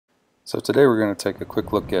So today we're going to take a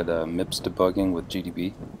quick look at MIPS debugging with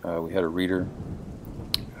GDB. We had a reader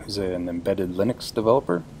who's an embedded Linux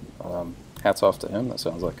developer. Hats off to him. That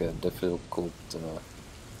sounds like a difficult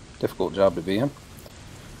job to be in.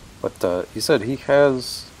 But he said he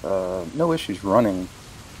has no issues running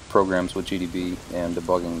programs with GDB and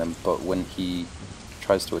debugging them, but when he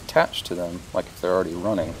tries to attach to them, like if they're already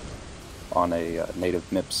running on a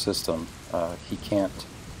native MIPS system, he can't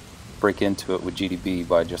break into it with GDB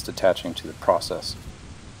by just attaching to the process.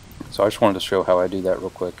 So I just wanted to show how I do that real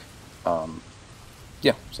quick.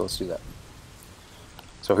 Yeah, so let's do that.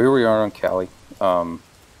 So here we are on Kali.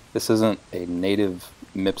 This isn't a native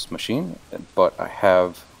MIPS machine, but I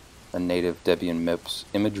have a native Debian MIPS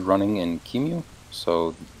image running in QEMU.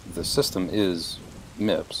 So the system is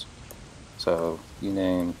MIPS. So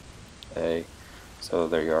uname a. So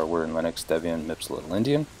there you are. We're in Linux, Debian, MIPS Little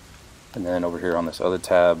Indian. And then over here on this other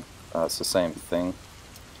tab, it's the same thing,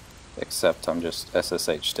 except I'm just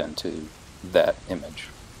SSH'd into that image.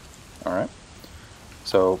 Alright,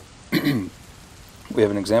 so we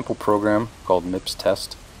have an example program called MIPS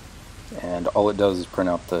test, and all it does is print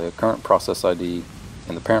out the current process ID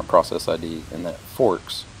and the parent process ID, and then it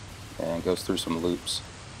forks and goes through some loops,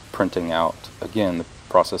 printing out, again, the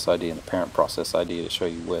process ID and the parent process ID to show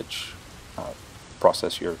you which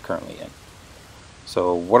process you're currently in.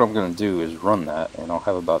 So what I'm going to do is run that, and I'll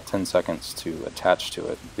have about 10 seconds to attach to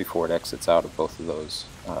it before it exits out of both of those,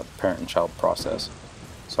 the parent and child process.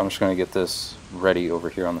 So I'm just going to get this ready over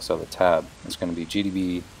here on this other tab. It's going to be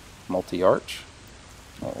GDB-MULTIARCH,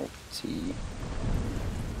 and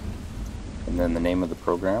then the name of the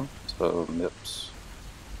program, so MIPS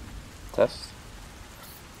test.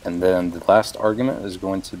 And then the last argument is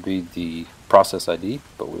going to be the process ID,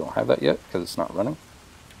 but we don't have that yet because it's not running.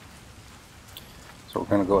 So we're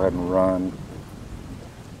going to go ahead and run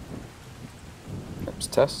MIPS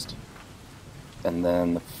test, and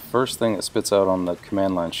then the first thing that spits out on the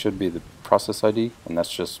command line should be the process ID, and that's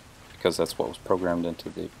just because that's what was programmed into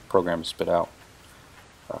the program to spit out.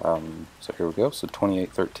 So here we go, so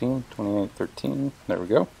 2813, 2813, there we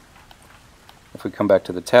go. If we come back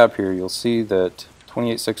to the tab here, you'll see that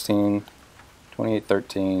 2816,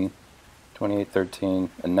 2813, 2813,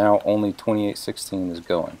 and now only 2816 is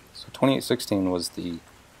going. So 2816 was the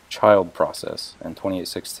child process, and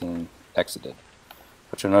 2816 exited.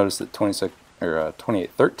 But you'll notice that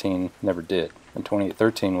 2813 never did, and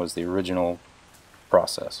 2813 was the original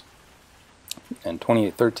process. And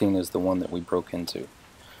 2813 is the one that we broke into.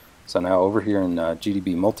 So now over here in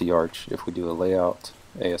GDB-MULTIARCH, if we do a layout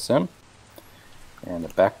ASM and a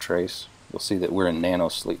backtrace, you'll see that we're in nano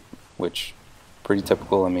sleep, which pretty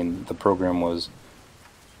typical. I mean, the program was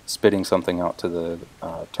spitting something out to the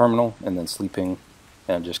terminal and then sleeping,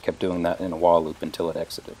 and just kept doing that in a while loop until it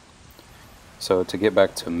exited. So to get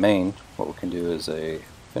back to main, what we can do is a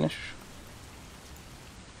finish.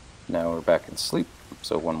 Now we're back in sleep,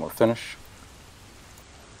 so one more finish,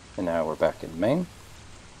 and now we're back in main.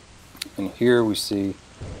 And here we see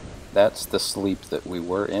that's the sleep that we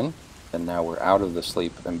were in, and now we're out of the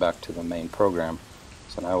sleep and back to the main program.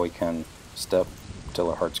 So now we can step till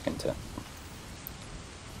our heart's content.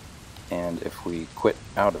 And if we quit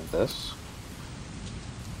out of this,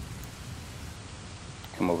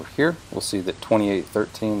 come over here, we'll see that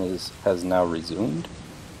 2813 has now resumed,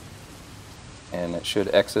 and it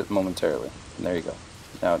should exit momentarily. And there you go,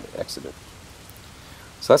 now it exited.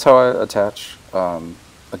 So that's how I attach,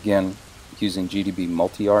 again, using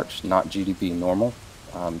GDB-MULTIARCH, not GDB-normal.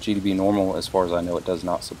 GDB-normal, as far as I know, it does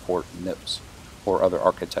not support MIPS or other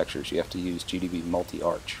architectures. You have to use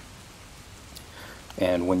GDB-MULTIARCH.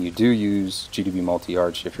 And when you do use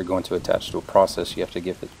GDB-MULTIARCH, if you're going to attach to a process, you have to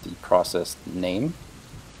give it the process name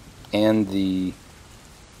and the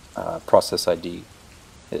process ID,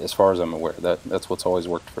 as far as I'm aware. That's what's always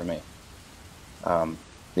worked for me.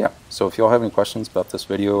 Yeah, so if you all have any questions about this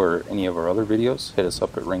video or any of our other videos, hit us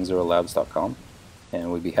up at ringzerolabs.com,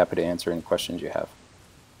 and we'd be happy to answer any questions you have.